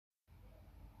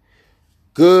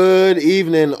Good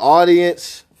evening,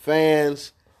 audience,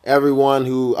 fans, everyone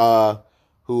who also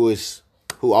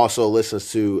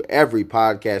listens to every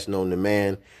podcast known to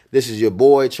man. This is your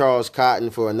boy Charles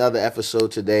Cotton for another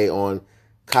episode today on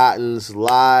Cotton's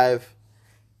Live.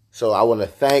 So I want to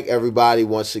thank everybody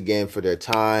once again for their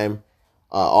time,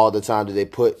 all the time that they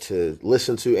put to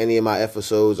listen to any of my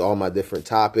episodes, all my different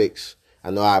topics.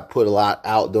 I know I put a lot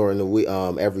out during the week,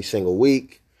 every single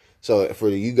week. So for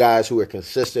you guys who are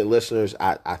consistent listeners,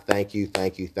 I thank you.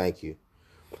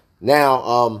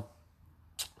 Now,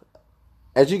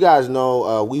 as you guys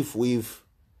know, we've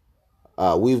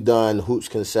done Hoops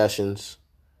Concessions.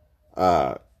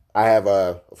 I have,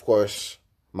 of course,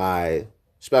 my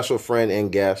special friend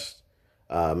and guest,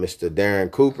 Mr.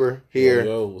 Darren Cooper here.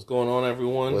 Yo, what's going on,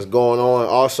 everyone? What's going on?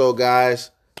 Also,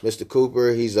 guys, Mr.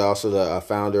 Cooper, he's also the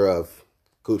founder of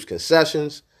Hoops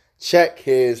Concessions. Check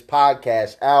his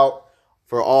podcast out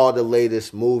for all the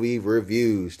latest movie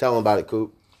reviews. Tell him about it,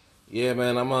 Coop. Yeah,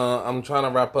 man, I'm trying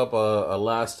to wrap up a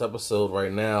last episode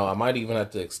right now. I might even have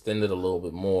to extend it a little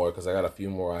bit more because I got a few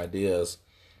more ideas.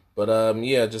 But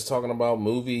yeah, just talking about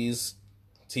movies,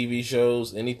 TV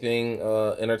shows, anything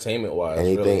entertainment wise.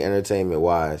 Anything entertainment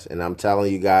wise, and I'm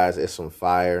telling you guys, it's some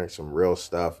fire, some real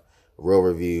stuff, real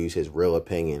reviews, his real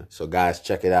opinion. So guys,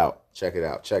 check it out.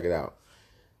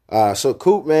 So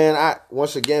Coop, man,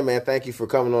 once again, man, thank you for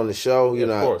coming on the show. Yeah,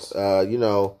 of course. I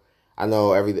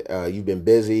know you've been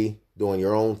busy doing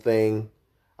your own thing,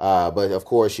 but of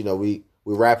course, we're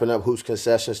wrapping up Hoops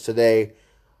Concessions today.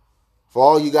 For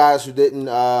all you guys who didn't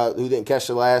catch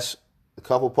the last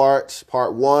couple parts,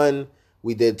 part 1,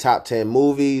 we did top 10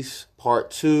 movies.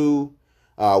 Part 2,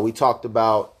 we talked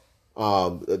about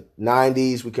the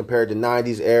 90s. We compared the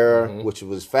 90s era, which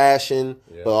was fashion,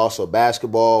 but also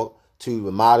basketball, to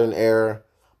the modern era.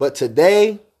 But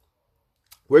today,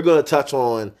 we're going to touch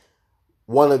on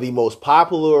one of the most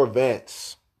popular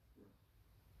events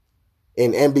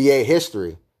in NBA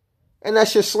history, and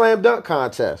that's your slam dunk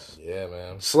contest. Yeah,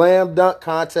 man. Slam dunk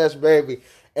contest, baby.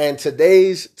 And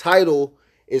today's title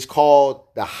is called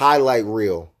The Highlight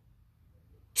Reel.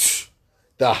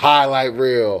 The Highlight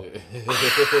Reel.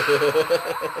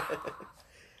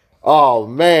 Oh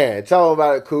man, tell them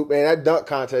about it, Coop. Man, that dunk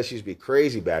contest used to be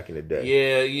crazy back in the day.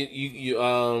 Yeah,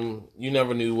 you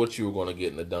never knew what you were going to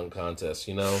get in the dunk contest,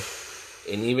 And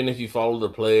even if you followed the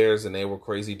players and they were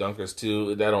crazy dunkers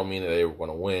too, that don't mean that they were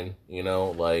going to win.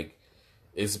 Like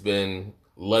it's been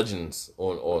legends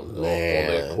on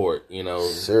that court.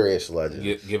 Serious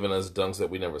legends, giving us dunks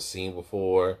that we never seen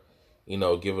before.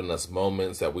 Giving us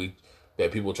moments that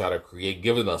people try to create,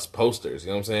 giving us posters.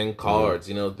 You know what I'm saying? Cards.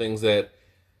 Things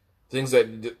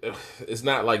that it's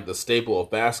not like the staple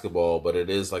of basketball, but it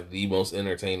is like the most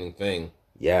entertaining thing.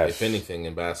 Yes. If anything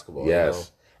in basketball. Yes.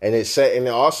 And it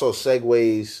also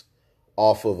segues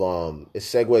off of it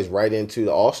segues right into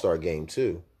the All-Star game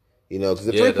too. Because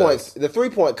the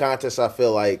 3-point contest, I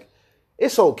feel like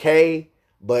it's okay,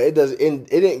 but it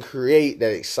didn't create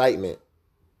that excitement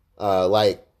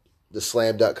like the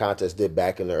slam dunk contest did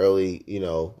back in the early,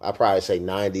 I probably say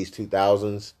 90s,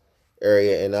 2000s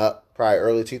area and up. Probably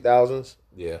early 2000s.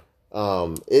 Yeah.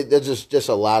 There's just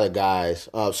a lot of guys.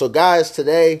 So guys,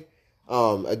 today,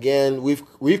 again,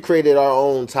 we've created our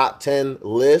own top 10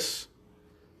 lists,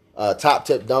 top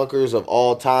tip dunkers of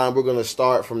all time. We're gonna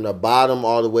start from the bottom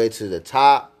all the way to the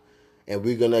top, and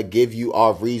we're gonna give you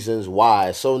our reasons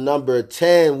why. So number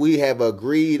 10, we have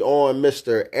agreed on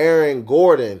Mr. Aaron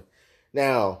Gordon.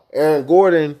 Now, Aaron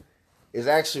Gordon is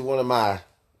actually one of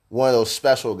those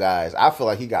special guys. I feel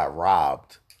like he got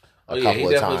robbed. Oh yeah, he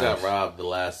definitely got robbed the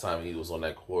last time he was on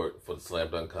that court for the slam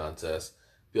dunk contest.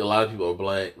 A lot of people are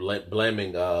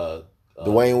blaming Dwayne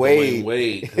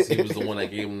Wade because he was the one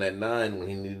that gave him that 9 when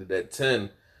he needed that 10.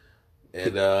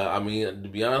 And to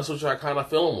be honest with you, I kind of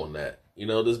feel him on that.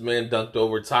 This man dunked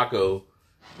over Taco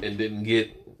and didn't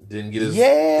get his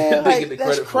like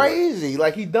that's crazy.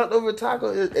 Like he dunked over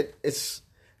Taco. It's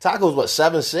Taco's what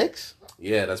 7'6"?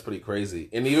 Yeah, that's pretty crazy.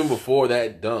 And even before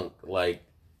that dunk, like.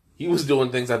 He was doing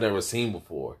things I've never seen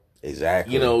before.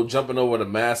 Exactly. Jumping over the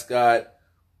mascot,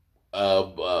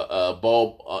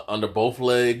 ball under both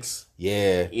legs.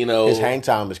 Yeah. His hang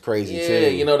time is crazy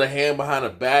too. Yeah, the hand behind the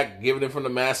back, giving it from the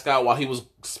mascot while he was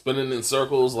spinning in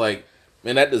circles. Like,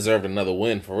 man, that deserved another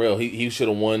win for real. He should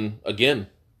have won again.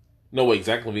 No way,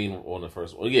 Zach LaVine won the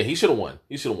first one. Yeah, he should have won.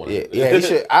 He should have won. Yeah, he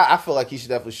should. I feel like he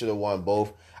definitely should have won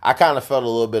both. I kind of felt a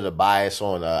little bit of bias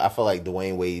on. I feel like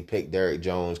Dwayne Wade picked Derrick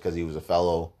Jones because he was a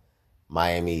fellow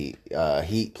Miami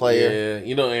Heat player.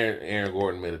 Yeah, Aaron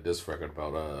Gordon made a diss record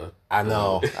about. I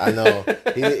know.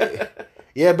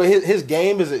 Yeah, but his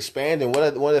game is expanding. One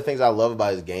of the things I love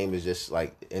about his game is just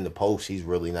like in the post, he's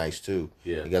really nice too.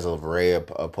 Yeah. He has a array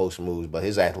of post moves, but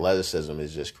his athleticism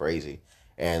is just crazy.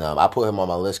 And I put him on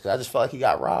my list because I just felt like he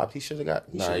got robbed. He should have got.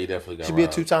 He definitely got should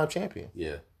robbed. be a 2-time champion.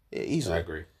 Yeah, easily. I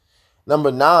agree.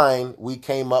 Number 9, we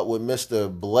came up with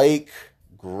Mr. Blake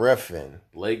Griffin.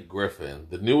 Blake Griffin,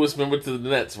 the newest member to the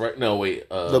Nets, right? No, wait.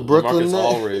 The Brooklyn Marcus Nets.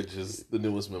 Aldridge is the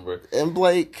newest member. And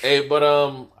Blake. Hey, but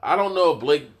I don't know if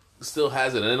Blake still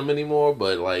has it in him anymore,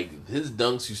 but like his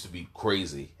dunks used to be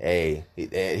crazy. Hey,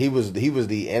 he was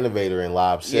the innovator in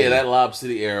Lob City. Yeah, that Lob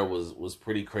City era was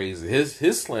pretty crazy.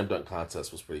 His slam dunk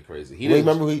contest was pretty crazy. He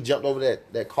remember he jumped over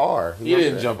that car. He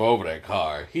didn't jump over that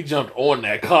car. He jumped on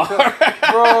that car.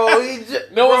 Bro,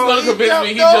 no one's gonna convince me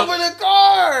he jumped over the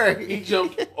car. He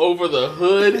jumped over the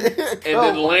hood and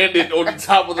then landed on the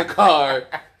top of the car.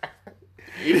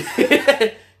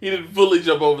 He didn't fully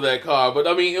jump over that car, but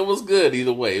I mean, it was good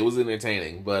either way. It was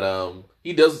entertaining, but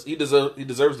he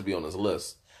deserves to be on this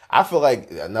list. I feel like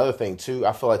another thing too.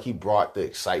 I feel like he brought the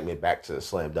excitement back to the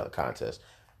slam dunk contest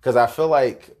because I feel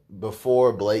like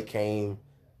before Blake came,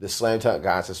 the slam dunk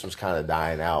contest was kind of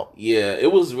dying out. Yeah,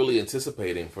 it was really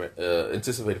anticipated for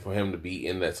him to be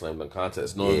in that slam dunk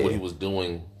contest, knowing what he was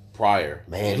doing prior.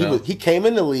 Man, he came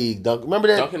in the league. Remember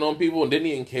that dunking on people and didn't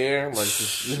even care. Like,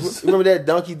 remember that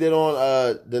dunk he did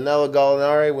on Danilo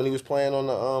Gallinari when he was playing on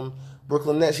the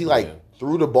Brooklyn Nets? He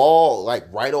threw the ball like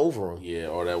right over him. Yeah,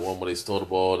 or that one where they stole the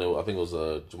ball and I think it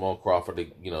was Jamal Crawford.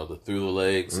 The through the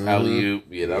legs alley-oop.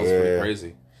 Yeah, that was pretty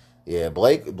crazy. Yeah,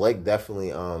 Blake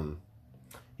definitely.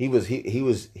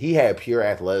 He had pure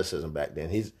athleticism back then.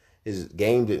 His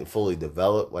game didn't fully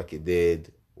develop like it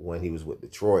did when he was with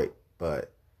Detroit,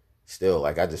 but still,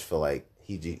 like I just feel like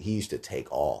he used to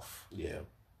take off. Yeah,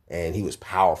 and he was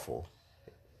powerful.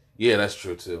 Yeah, that's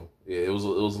true too. Yeah, it was a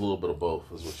little bit of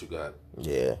both. Is what you got.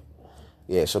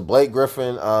 Yeah. So Blake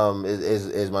Griffin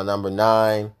is my number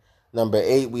 9. Number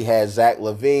 8, we had Zach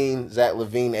LaVine. Zach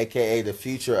LaVine, aka the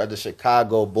future of the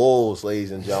Chicago Bulls,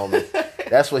 ladies and gentlemen.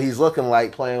 That's what he's looking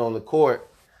like playing on the court.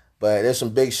 But there's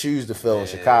some big shoes to fill in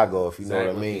Chicago, if you know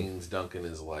what I mean. Zach LaVine's dunking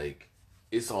is like,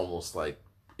 it's almost like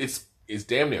it's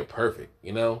damn near perfect.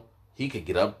 He could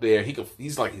get up there.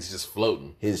 He's just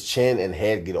floating. His chin and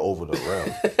head get over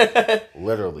the rim,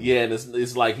 literally. Yeah, and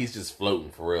it's like he's just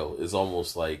floating for real. It's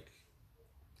almost like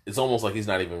he's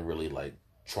not even really like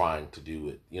trying to do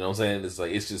it. You know what I'm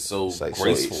saying? It's just so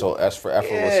graceful. So effortless.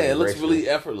 Yeah, it looks really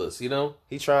effortless. He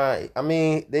trying. I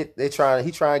mean, he trying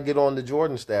to get on the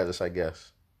Jordan status, I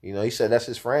guess. He said that's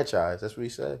his franchise. That's what he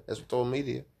said. That's what told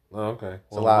media. Oh, okay.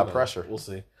 It's a lot of pressure. We'll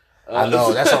see. I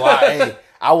know that's a lot. Hey,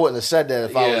 I wouldn't have said that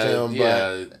if I was him.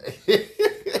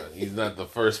 But he's not the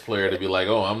first player to be like,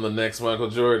 "Oh, I'm the next Michael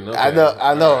Jordan." Okay.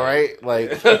 I know, right?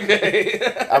 Like,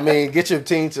 okay. I mean, get your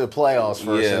team to the playoffs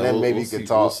first, and then maybe you can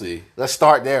talk. We'll see. Let's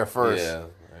start there first. Yeah,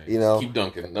 right. Keep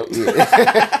dunking. Nope.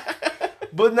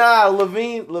 But nah,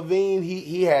 Levine,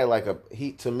 he had like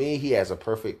to me he has a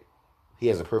perfect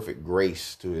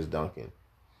grace to his dunking,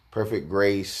 perfect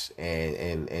grace,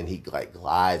 and he like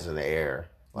glides in the air.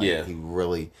 Like, he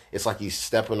really, it's like he's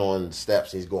stepping on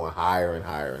steps. He's going higher and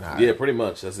higher and higher. Yeah, pretty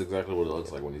much. That's exactly what it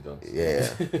looks like when he dunks. Yeah.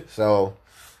 So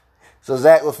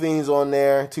Zach LaVine's on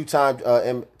there,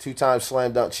 two-time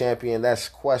slam dunk champion. That's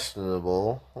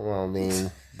questionable. I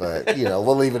mean, but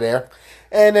we'll leave it there.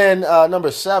 And then number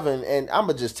 7, and I'm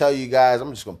gonna just tell you guys,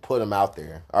 I'm just gonna put him out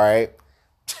there. All right,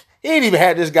 he ain't even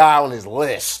had this guy on his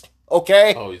list.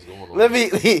 Okay. Oh, he's going on. Let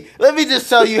me just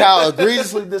tell you how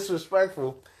egregiously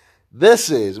disrespectful this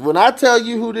is. When I tell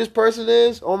you who this person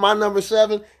is on my number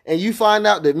 7, and you find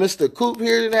out that Mr. Coop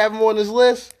here didn't have him on his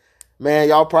list, man,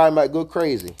 y'all probably might go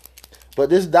crazy.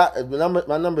 But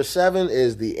my number 7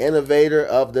 is the innovator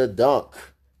of the dunk,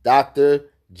 Dr.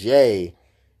 J.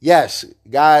 Yes,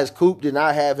 guys, Coop did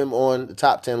not have him on the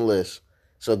top 10 list.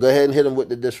 So go ahead and hit him with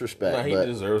the disrespect. No, he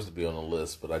deserves to be on the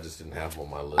list, but I just didn't have him on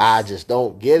my list. I just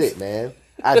don't get it, man.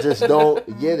 I just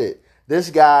don't get it. This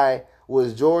guy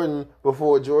was Jordan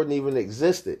before Jordan even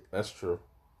existed. That's true.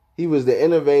 He was the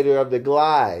innovator of the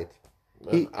glide.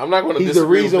 I'm not going to. He's the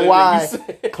reason why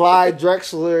Clyde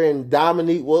Drexler and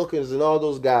Dominique Wilkins and all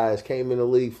those guys came in the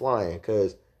league flying,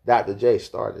 because Dr. J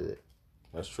started it.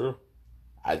 That's true.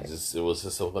 It was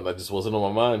just something that just wasn't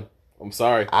on my mind. I'm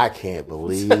sorry. I can't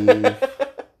believe.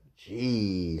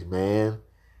 Jeez, man,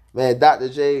 Dr.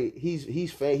 J,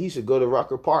 he should go to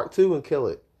Rucker Park too and kill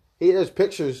it. There's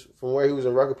pictures from where he was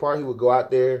in Rucker Park. He would go out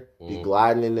there, be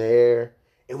gliding in the air.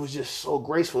 It was just so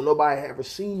graceful. Nobody had ever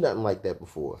seen nothing like that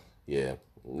before. Yeah.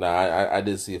 Nah, I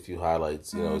did see a few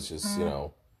highlights. It's just,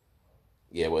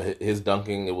 yeah, but his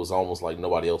dunking, it was almost like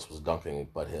nobody else was dunking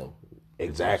but him.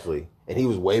 Exactly. And he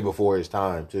was way before his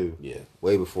time, too. Yeah.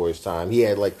 Way before his time. He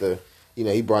had like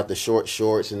he brought the short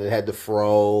shorts and it had the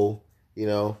fro,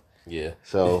 Yeah.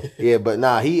 So, yeah, but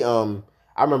nah,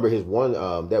 I remember his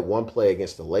that one play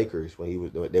against the Lakers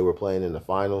when they were playing in the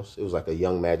finals. It was like a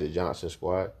young Magic Johnson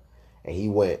squad. And he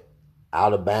went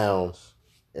out of bounds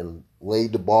and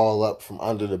laid the ball up from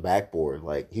under the backboard.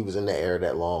 Like he was in the air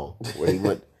that long. Where he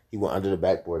went under the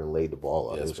backboard and laid the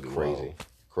ball up. Yeah, it was crazy. wild.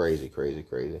 Crazy, crazy,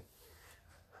 crazy.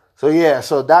 So yeah,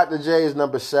 so Dr. J is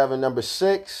number 7. Number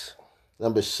six,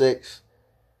 one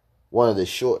of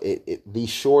the the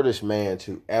shortest man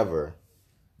to ever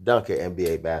dunk at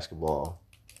NBA basketball.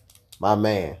 My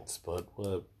man, Spud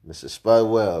Webb. Mr. Spud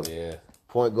Webb. Yeah.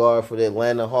 Point guard for the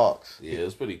Atlanta Hawks. Yeah,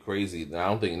 it's pretty crazy. Now, I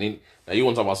don't think now you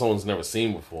want to talk about someone who's never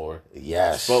seen before.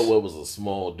 Yes. Spud Webb was a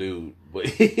small dude, but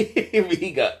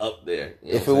he got up there.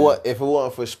 If it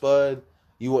wasn't for Spud,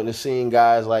 you wouldn't have seen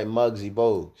guys like Muggsy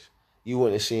Bogues. You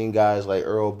wouldn't have seen guys like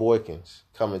Earl Boykins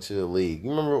coming to the league. You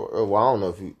remember? Well, I don't know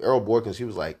if Earl Boykins. He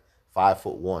was like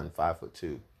 5'1",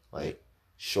 5'2", like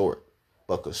short,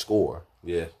 but could score.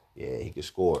 Yeah. Yeah, he could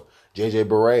score. JJ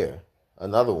Barea,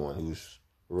 another one who's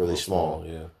really small.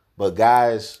 Yeah. But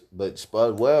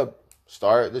Spud Webb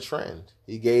started the trend.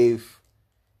 He gave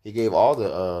all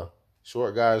the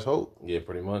short guys hope. Yeah,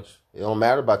 pretty much. It don't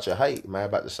matter about your height. It matters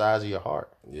about the size of your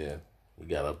heart. Yeah. He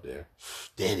got up there.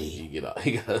 Did He he? got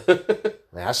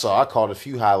Man, I caught a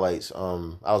few highlights. I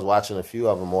was watching a few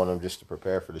of them on him just to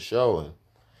prepare for the show, and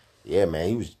yeah,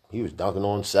 man, he was dunking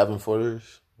on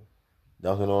 7-footers,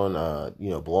 dunking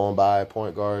on blowing by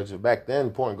point guards. Back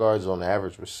then, point guards on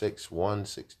average were 6'1",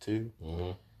 6'2".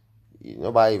 Mm-hmm.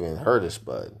 Nobody even heard of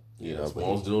Spud.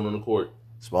 Small's dude on the court.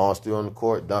 Small still on the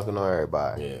court, dunking on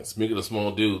everybody. Yeah. Speaking of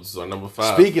small dudes, our number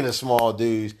 5. Speaking of small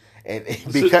dudes, and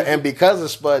because of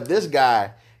Spud, this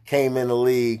guy came in the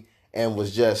league and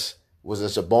was just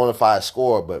a bona fide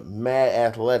scorer, but mad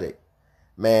athletic.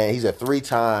 Man, he's a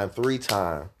three-time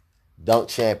dunk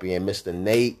champion, Mr.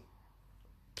 Nate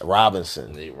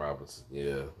Robinson. Nate Robinson,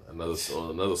 yeah, another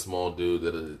small dude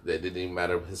that didn't even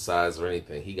matter his size or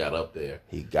anything. He got up there.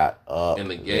 He got up in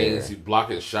the games. He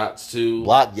blocking shots too.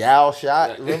 Blocked Yao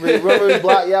shot. Remember he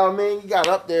blocked Yao Ming? He got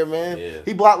up there, man. Yeah.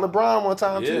 He blocked LeBron one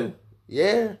time too.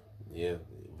 Yeah. Yeah.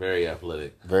 Very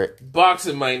athletic.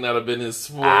 Boxing might not have been his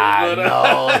sport. I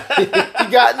know. He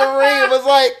got in the ring. It was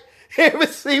like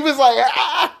he was like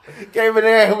came in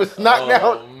there and was knocked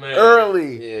out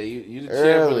early. Yeah, you the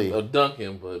champion of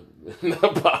dunking, but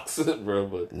not boxing, bro.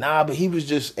 But but he was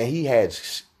just, and he had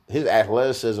his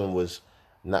athleticism wasn't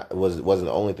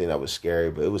the only thing that was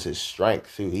scary, but it was his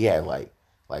strength too. He had like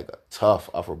a tough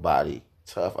upper body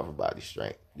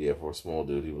strength. Yeah, for a small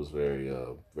dude, he was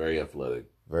very athletic.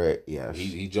 Yes.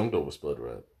 He jumped over Spud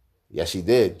Webb. Yes, he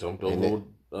did. Jumped over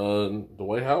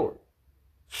Dwight Howard.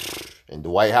 And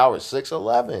Dwight Howard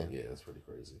 6'11". Yeah, that's pretty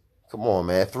crazy. Come on,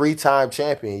 man. 3-time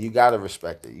champion. You gotta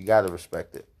respect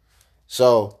it.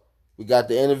 So we got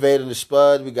the innovator, the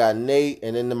Spud. We got Nate,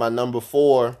 and then my number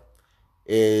 4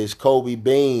 is Kobe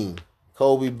Bean.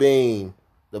 Kobe Bean,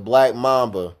 the Black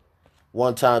Mamba,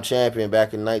 1-time champion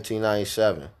back in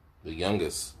 1997. The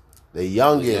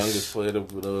youngest player to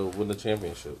win the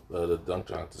championship, the dunk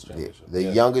contest championship. The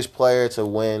youngest player to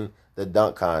win the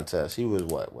dunk contest. He was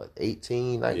what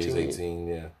 18, 19? Yeah, he's 18,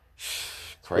 yeah.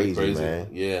 Crazy, man.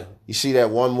 Yeah. You see that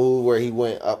one move where he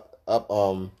went up,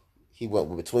 he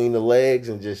went between the legs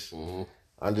and just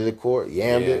under the court,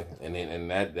 yammed it. And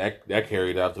that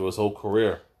carried out through his whole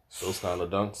career. Those kind of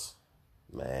dunks.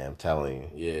 Man, I'm telling you.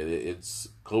 Yeah,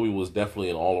 Kobe was definitely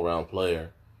an all-around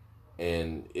player.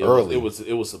 And it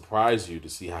would surprise you to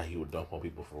see how he would dunk on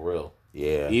people for real.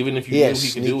 Yeah. Even if you knew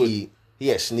he could do it. He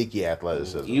had sneaky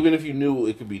athleticism. Even if you knew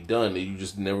it could be done, you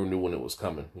just never knew when it was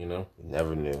coming,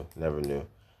 Never knew.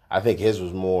 I think his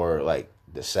was more like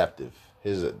deceptive.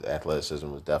 His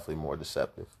athleticism was definitely more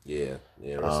deceptive. Yeah.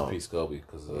 Rest in peace, Kobe.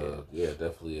 Because,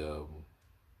 definitely a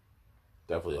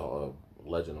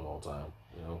legend of all time,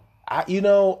 I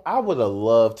would have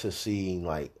loved to see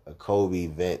like a Kobe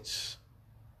Vince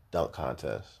dunk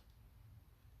contest.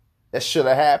 That should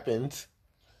have happened.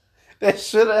 I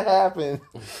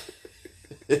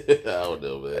don't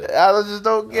know, man. I just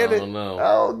don't get it. I don't know.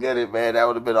 I don't get it, man. That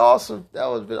would have been awesome.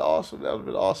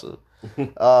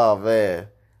 Oh, man.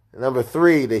 Number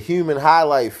 3, the human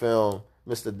highlight film,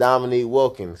 Mr. Dominique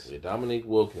Wilkins. Yeah, Dominique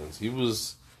Wilkins.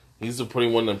 He's the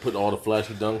pretty one that put all the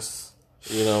flashy dunks,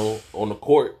 on the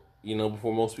court,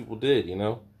 before most people did,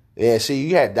 Yeah, see,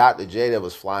 you had Dr. J that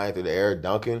was flying through the air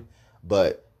dunking,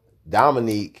 but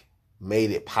Dominique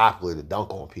made it popular to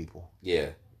dunk on people.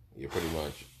 Yeah, pretty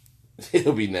much.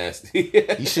 It'll be nasty.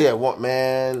 You see that one,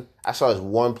 man? I saw this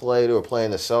one play. They were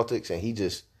playing the Celtics, and he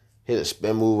just hit a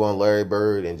spin move on Larry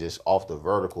Bird and just off the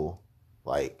vertical,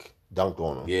 like dunked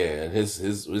on him. Yeah, and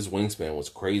his wingspan was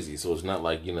crazy. So it's not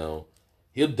like he'll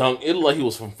dunk. It looked like he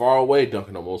was from far away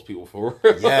dunking on most people for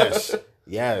real.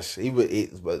 Yes, he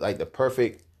would. But like the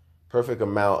perfect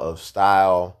amount of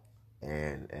style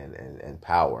and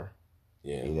power.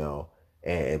 Yeah,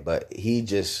 and but he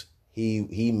just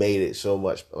he made it so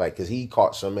much like because he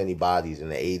caught so many bodies in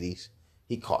the '80s.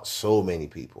 He caught so many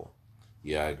people.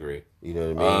 Yeah, I agree. You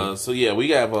know what I mean? So yeah, we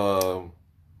have a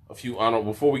few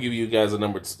honorable. Before we give you guys the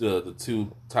top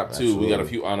two, Absolutely. we got a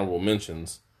few honorable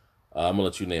mentions. I'm gonna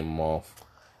let you name them off.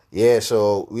 Yeah.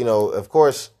 So of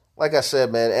course, like I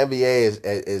said, man, NBA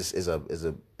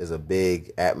is a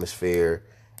big atmosphere,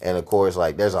 and of course,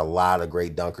 like there's a lot of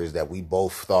great dunkers that we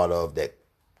both thought of that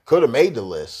could have made the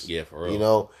list. Yeah, for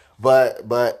real.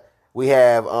 But we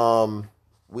have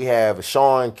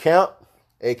Sean Kemp,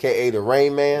 aka the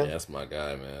Rain Man. Yeah, that's my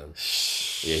guy, man.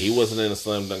 Yeah, he wasn't in a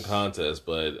slam dunk contest,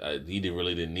 but he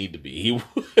really didn't need to be.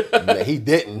 Man, he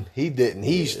didn't. He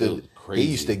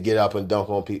used to get up and dunk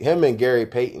on people. Him and Gary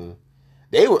Payton,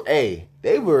 they were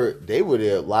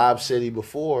the Lob City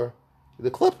before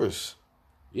the Clippers.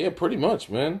 Yeah, pretty much,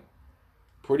 man.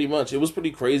 Pretty much. It was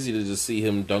pretty crazy to just see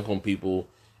him dunk on people,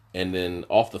 and then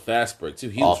off the fast break too.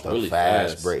 He was really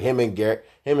fast. Break. Him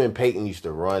and Payton used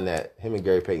to run that. Him and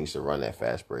Gary Payton used to run that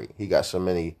fast break. He got so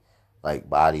many like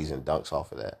bodies and dunks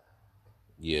off of that.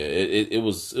 Yeah, it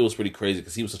was pretty crazy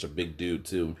because he was such a big dude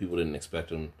too, and people didn't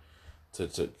expect him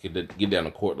to get down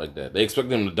the court like that. They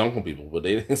expected him to dunk on people, but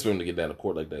they didn't expect him to get down the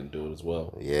court like that and do it as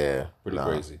well. Yeah, pretty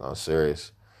crazy. I'm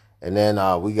serious. And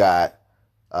then we got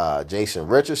Jason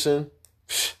Richardson.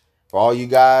 For all you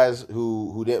guys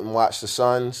who didn't watch the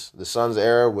Suns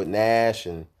era with Nash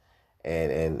and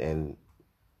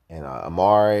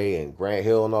Amari and Grant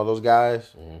Hill and all those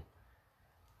guys. Mm-hmm.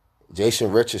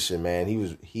 Jason Richardson, man,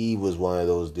 he was one of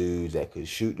those dudes that could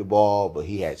shoot the ball, but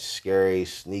he had scary,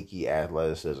 sneaky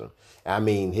athleticism. I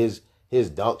mean, his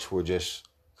dunks were just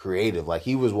creative. Like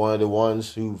he was one of the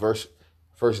ones who first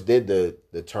did the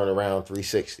turnaround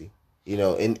 360,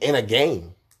 in a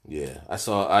game. Yeah,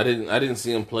 I didn't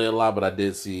see him play a lot, but I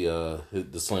did see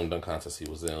the slam dunk contest he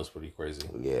was in. It was pretty crazy.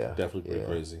 Yeah, definitely pretty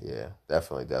crazy. Yeah,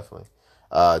 definitely.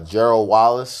 Gerald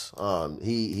Wallace,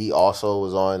 he also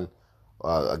was on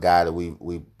a guy that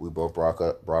we both brought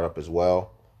up as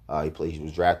well. He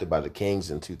was drafted by the Kings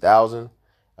in 2000.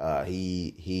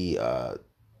 He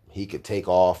could take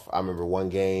off. I remember one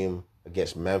game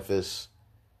against Memphis.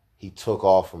 He took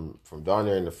off from darn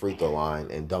near in the free throw line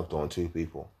and dunked on two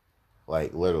people.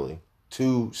 Like literally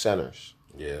 2 centers.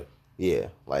 Yeah,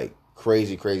 like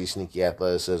crazy sneaky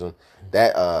athleticism.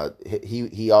 That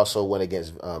he also went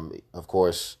against of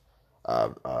course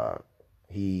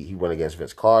he went against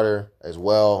Vince Carter as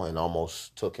well and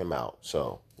almost took him out.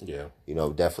 So yeah,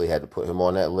 definitely had to put him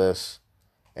on that list.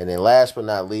 And then last but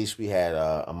not least, we had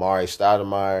Amari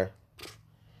Stoudemire.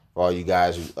 For all you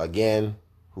guys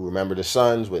who remember the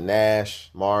Suns with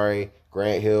Nash, Amari,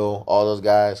 Grant Hill, all those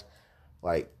guys.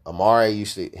 Like Amari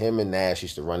him and Nash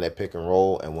used to run that pick and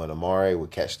roll, and when Amari would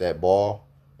catch that ball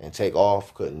and take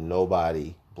off, couldn't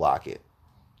nobody block it.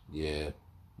 Yeah,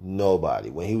 nobody.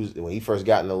 When he first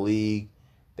got in the league,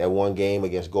 that one game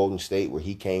against Golden State where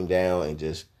he came down and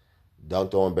just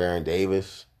dunked on Baron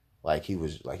Davis, like he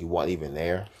wasn't even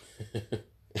there,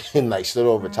 and like stood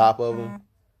over top of him.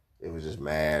 It was just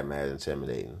mad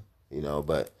intimidating,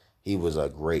 But he was a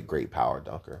great power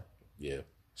dunker. Yeah.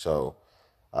 So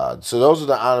those are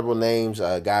the honorable names,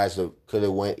 guys that could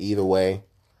have went either way.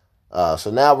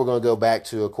 So now we're going to go back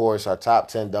to, of course, our top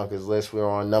 10 dunkers list. We're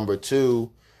on number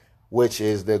 2, which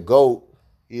is the GOAT.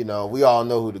 We all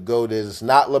know who the GOAT is. It's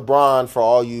not LeBron for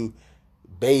all you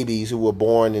babies who were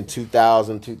born in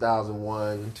 2000,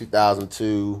 2001,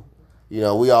 2002.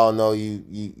 We all know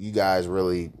you guys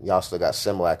really, y'all still got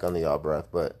Similac under y'all breath.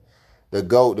 But the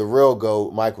GOAT, the real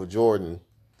GOAT, Michael Jordan.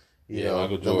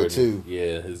 Michael Jordan. Number 2.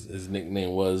 Yeah, his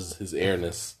nickname was his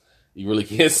airness. You really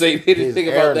can't say anything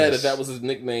about that if that was his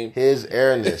nickname. His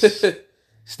airness.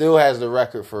 Still has the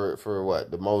record for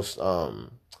what? The most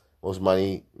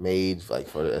money made,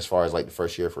 like as far as like the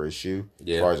first year for his shoe.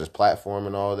 Yeah. As far as his platform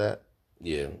and all that.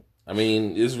 Yeah. I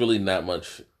mean, there's really not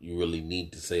much you really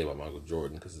need to say about Michael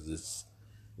Jordan because this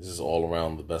is all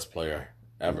around the best player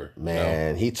ever.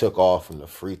 Man, he took off from the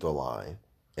free throw line.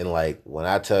 And like when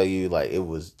I tell you, like it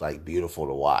was like beautiful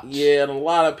to watch. Yeah, and a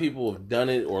lot of people have done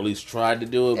it or at least tried to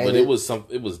do it, but it was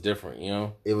different, It was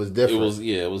different.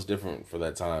 It was different for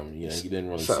that time. You didn't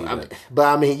really see that. But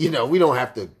I mean, we don't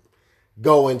have to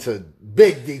go into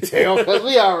big detail because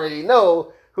we already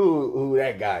know who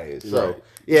that guy is. So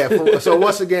yeah. So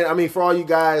once again, I mean, for all you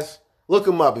guys, look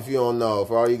him up if you don't know.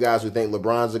 For all you guys who think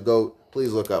LeBron's a GOAT,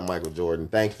 please look up Michael Jordan.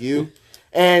 Thank you.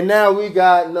 And now we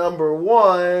got number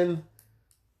one.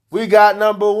 We got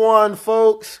number one,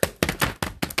 folks.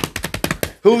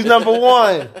 Who's number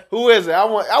one? Who is it? I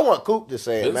want Coop to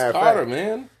say it. Vince Carter,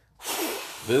 man.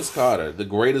 Vince Carter, the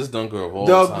greatest dunker of all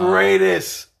time. The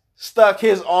greatest. Stuck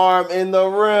his arm in the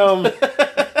rim.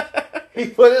 He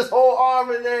put his whole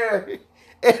arm in there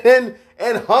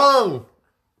and hung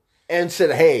and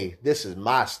said, "Hey, this is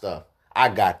my stuff. I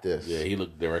got this." Yeah, he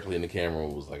looked directly in the camera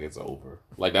and was like, "It's over."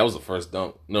 Like that was the first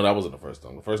dunk. No, that wasn't the first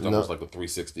dunk. The first dunk was like a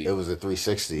 360. It was a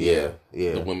 360. Yeah.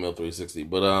 The windmill 360.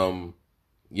 But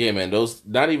yeah, man, those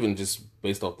not even just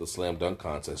based off the slam dunk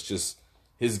contest, just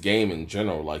his game in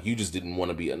general. Like you just didn't want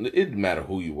to be. It didn't matter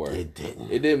who you were. It didn't.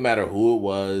 It didn't matter who it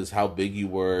was, how big you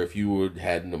were, if you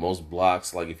had the most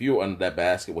blocks. Like if you were under that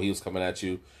basket while he was coming at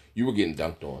you, you were getting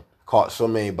dunked on. Caught so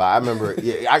many bodies. I remember,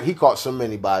 he caught so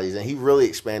many bodies, and he really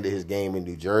expanded his game in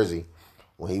New Jersey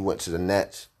when he went to the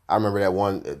Nets. I remember that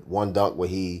one dunk where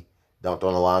he dunked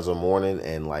on Alonzo Mourning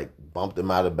and like bumped him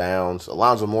out of bounds.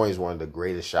 Alonzo Mourning is one of the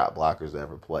greatest shot blockers to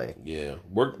ever play. Yeah,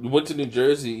 went to New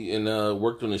Jersey and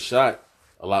worked on his shot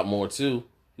a lot more too.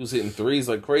 He was hitting threes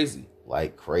like crazy,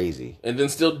 and then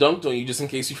still dunked on you just in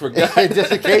case you forgot.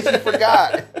 Just in case you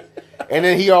forgot. And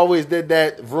then he always did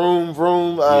that vroom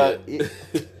vroom.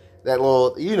 That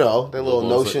little, that little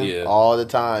notion all the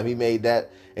time. He made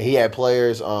that, and he had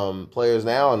players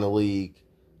now in the league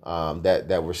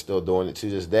that were still doing it to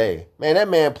this day. Man, that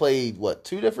man played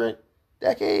 2 different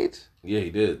decades? Yeah, he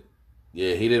did.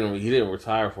 Yeah, he didn't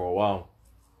retire for a while.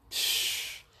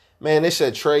 Man, they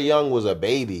said Trae Young was a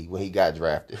baby when he got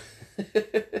drafted.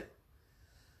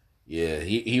 Yeah,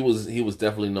 he was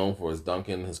definitely known for his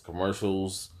dunking, his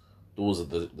commercials. Those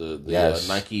the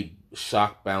Nike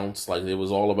shock bounce, like it was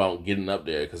all about getting up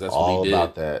there because that's all what he did. All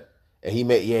about that. And he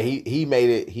made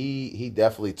it. He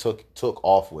definitely took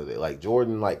off with it. Like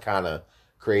Jordan, like kind of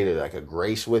created like a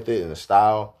grace with it and a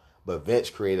style, but Vince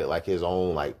created like his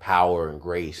own like power and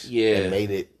grace. Yeah,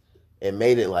 and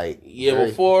made it like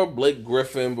before Blake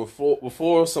Griffin,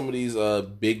 before some of these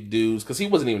big dudes, because he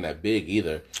wasn't even that big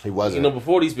either. He wasn't.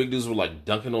 Before these big dudes were like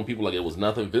dunking on people like it was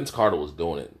nothing. Vince Carter was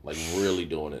doing it, like really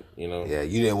doing it. Yeah,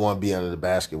 you didn't want to be under the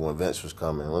basket when Vince was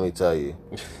coming. Let me tell you.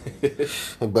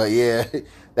 But yeah,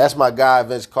 that's my guy,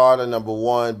 Vince Carter, number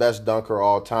one, best dunker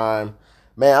all time.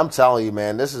 Man, I'm telling you,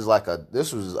 man, this was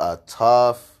a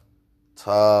tough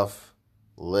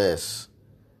list.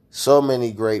 So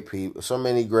many great people, so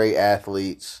many great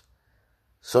athletes,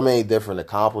 so many different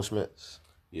accomplishments.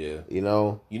 Yeah. You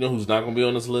know who's not going to be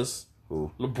on this list?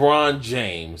 Who? LeBron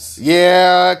James.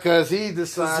 Yeah, because he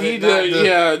decided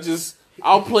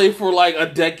I'll play for like a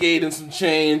decade and some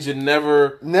change and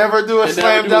never do a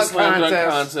slam dunk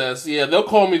contest. Yeah, they'll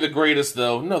call me the greatest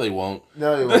though. No, they won't.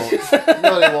 No, they won't.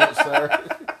 No, they won't,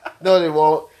 sir. No, they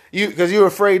won't. Because you're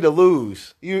afraid to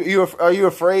lose. Are you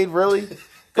afraid, really?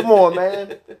 Come on,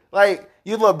 man. Like,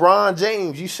 you LeBron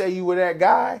James. You say you were that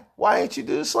guy. Why ain't you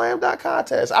do the slam dunk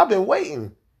contest? I've been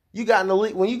waiting. You got in the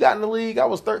league. When you got in the league, I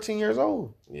was 13 years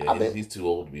old. Yeah, he's too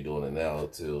old to be doing it now,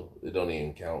 too. It don't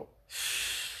even count.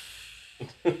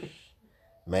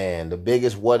 Man, the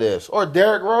biggest what ifs. Or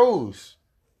Derrick Rose.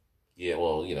 Yeah,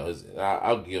 well,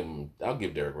 I'll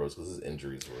give Derrick Rose because his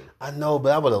injuries were. I know,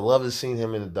 but I would have loved to seen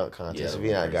him in the dunk contest if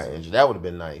he not got injured. That would have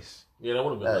been nice. Yeah, that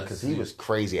would have been nice. Because he was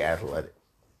crazy athletic.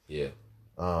 Yeah.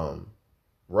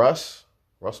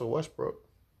 Russell Westbrook.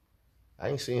 I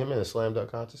ain't seen him in a slam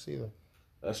dunk contest either.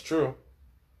 That's true.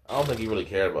 I don't think he really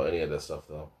cared about any of that stuff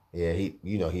though. Yeah, he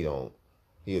don't.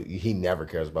 He never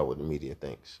cares about what the media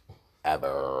thinks.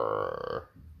 Ever.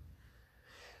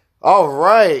 All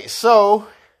right, so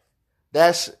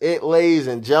that's it, ladies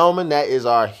and gentlemen. That is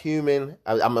our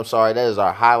that is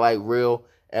our highlight reel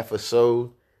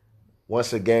episode.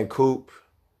 Once again, Coop,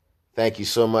 thank you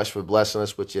so much for blessing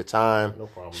us with your time. No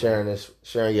problem.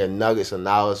 Sharing your nuggets of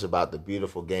knowledge about the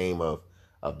beautiful game of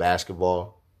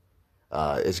basketball.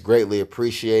 It's greatly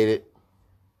appreciated.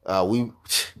 We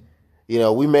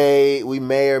may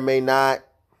or may not,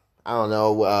 I don't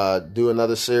know, do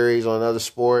another series on another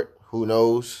sport. Who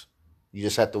knows? You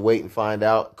just have to wait and find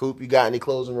out. Coop, you got any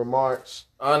closing remarks?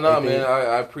 No, man.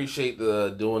 I appreciate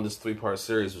doing this 3-part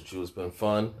series with you. It's been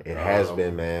fun. It has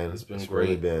been, man. It's great.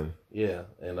 Really been. Yeah,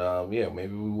 and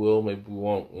maybe we will, maybe we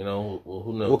won't. Well,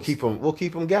 who knows? We'll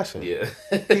keep them guessing. Yeah,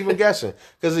 keep them guessing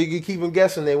because if you keep them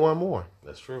guessing, they want more.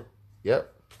 That's true.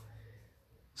 Yep.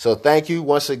 So thank you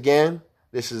once again.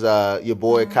 This is your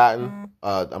boy Cotton.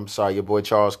 I'm sorry, your boy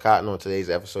Charles Cotton on today's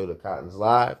episode of Cotton's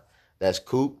Live. That's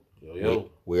Coop. Yo, yo.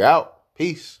 We're out.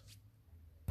 Peace.